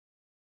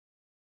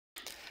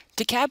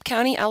DeKalb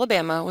County,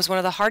 Alabama was one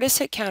of the hardest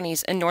hit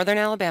counties in northern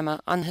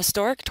Alabama on the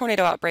historic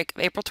tornado outbreak of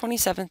April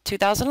 27,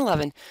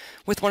 2011,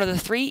 with one of the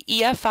 3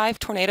 EF5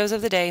 tornadoes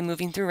of the day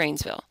moving through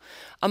Rainsville.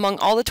 Among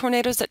all the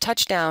tornadoes that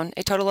touched down,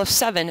 a total of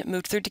 7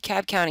 moved through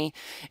DeKalb County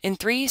in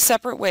 3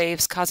 separate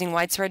waves, causing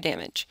widespread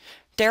damage.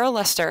 Daryl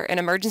Lester, an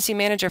emergency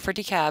manager for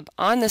DeKalb,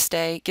 on this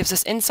day gives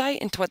us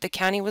insight into what the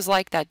county was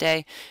like that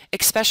day,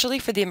 especially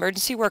for the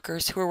emergency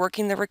workers who were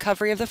working the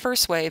recovery of the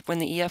first wave when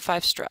the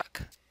EF5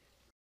 struck.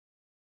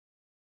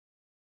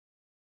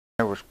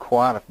 There was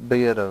quite a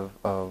bit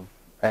of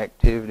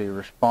activity,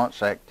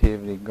 response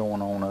activity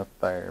going on up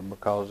there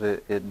because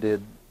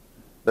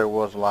there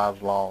was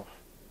lives lost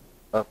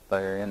up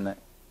there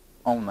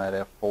on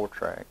that F4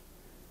 track,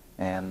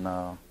 and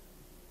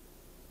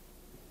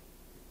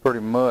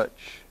pretty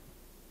much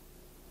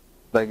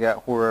they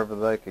got wherever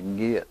they could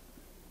get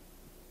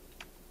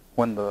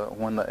when the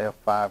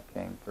F5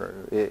 came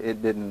through. It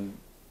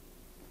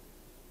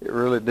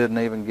really didn't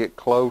even get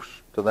close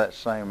to that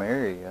same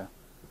area.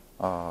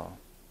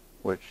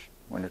 Which,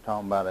 when you're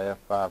talking about an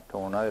F5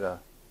 tornado,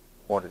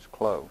 what is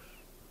close?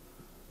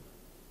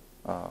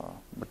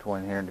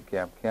 Between here and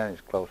DeKalb County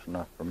is close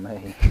enough for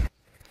me.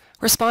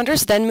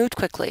 Responders then moved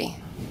quickly.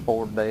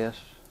 4 deaths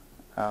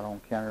out on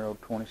County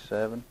Road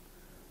 27,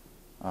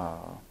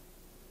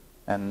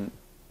 and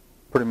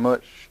pretty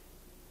much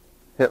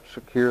helped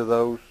secure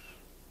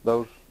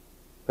those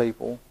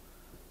people,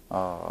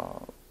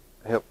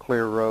 helped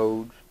clear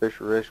roads.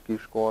 Fisher Rescue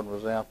Squad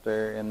was out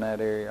there in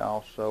that area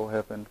also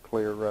helping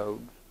clear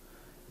roads.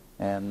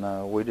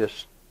 And we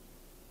just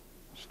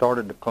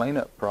started the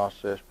cleanup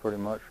process pretty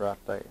much right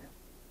there,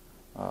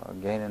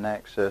 gaining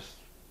access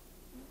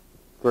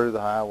through the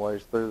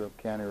highways, through the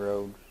county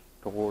roads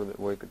to where that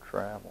we could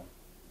travel.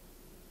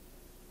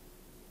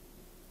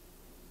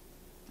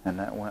 And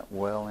that went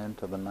well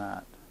into the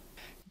night.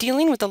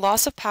 Dealing with the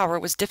loss of power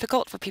was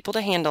difficult for people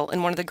to handle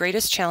and one of the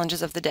greatest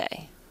challenges of the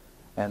day.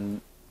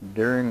 And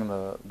during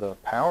the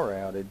power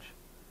outage,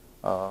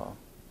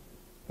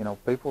 you know,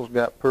 people's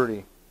got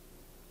pretty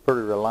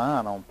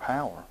reliant on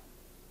power.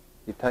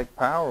 You take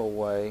power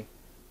away,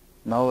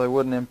 no, they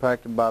wasn't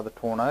impacted by the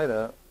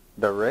tornado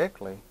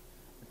directly,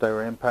 but they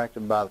were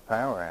impacted by the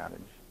power outage.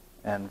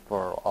 And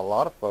for a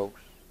lot of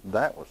folks,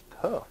 that was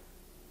tough.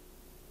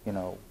 You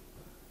know,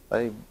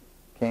 they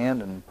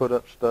canned and put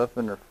up stuff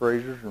in their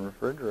freezers and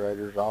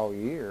refrigerators all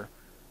year,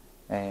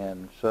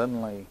 and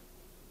suddenly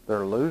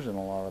they're losing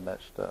a lot of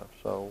that stuff.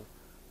 So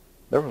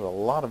there was a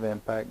lot of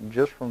impact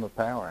just from the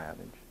power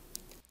outage.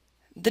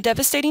 The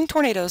devastating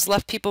tornadoes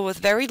left people with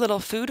very little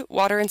food,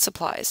 water, and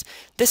supplies.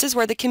 This is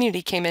where the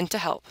community came in to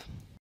help.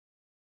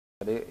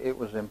 It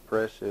was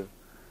impressive,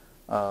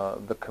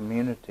 the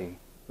community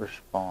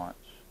response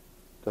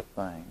to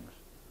things.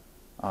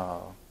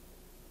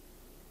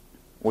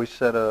 We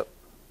set up,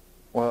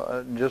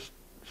 well, just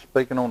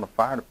speaking on the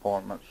fire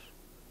departments,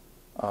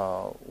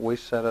 we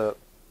set up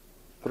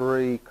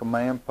 3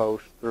 command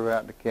posts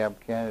throughout DeKalb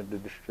County to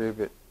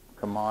distribute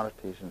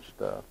commodities and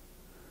stuff.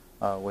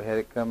 We had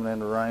it coming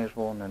into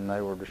Rainsville, and then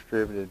they were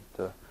distributed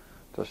to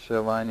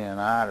Sylvania and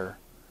Ider,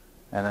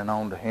 and then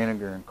on to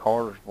Henniger and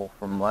Cartersville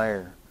from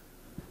there.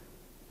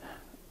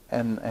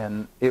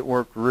 And it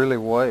worked really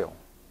well.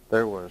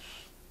 There was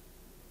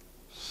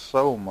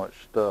so much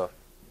stuff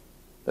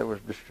that was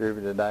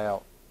distributed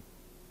out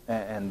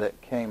and that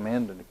came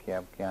into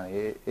DeKalb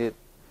County. It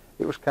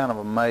was kind of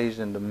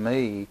amazing to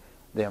me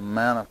the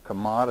amount of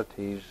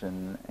commodities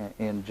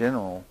in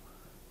general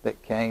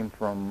that came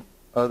from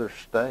other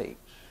states.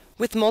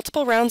 With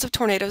multiple rounds of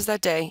tornadoes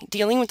that day,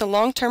 dealing with the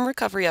long-term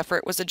recovery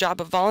effort was the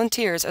job of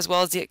volunteers as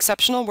well as the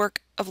exceptional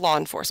work of law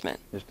enforcement.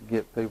 Just to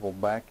get people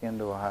back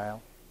into a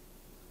house,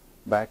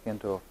 back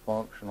into a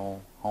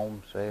functional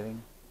home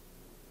setting.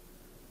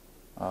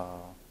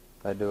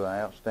 They do an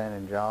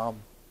outstanding job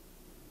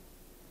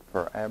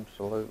for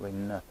absolutely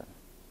nothing.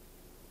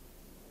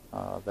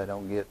 They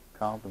don't get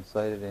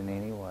compensated in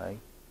any way.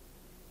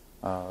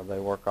 They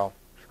work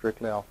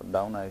strictly off of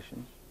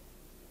donations.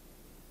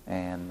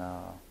 And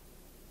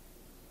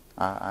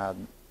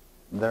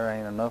there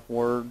ain't enough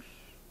words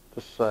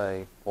to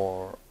say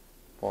for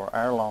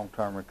our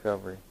long-term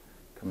recovery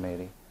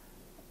committee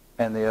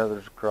and the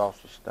others across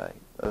the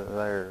state.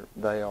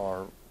 They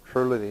are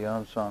truly the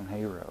unsung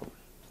heroes.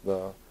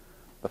 The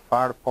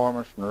fire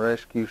departments and the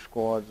rescue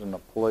squads and the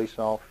police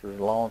officers,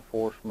 law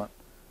enforcement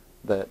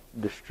that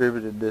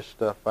distributed this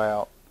stuff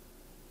out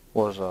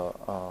was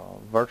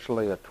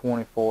virtually a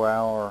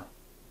 24-hour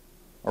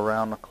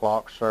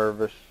around-the-clock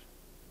service.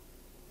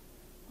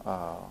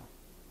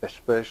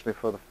 Especially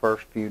for the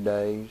first few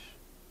days.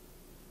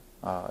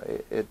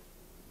 It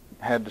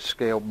had to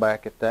scale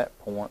back at that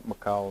point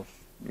because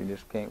you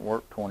just can't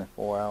work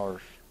 24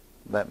 hours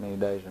that many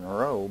days in a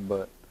row,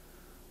 but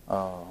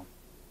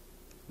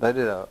they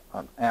did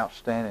an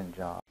outstanding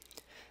job.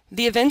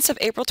 The events of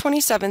April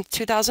 27,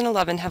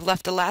 2011 have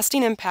left a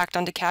lasting impact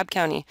on DeKalb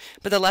County,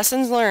 but the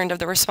lessons learned of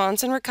the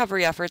response and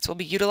recovery efforts will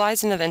be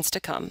utilized in events to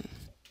come.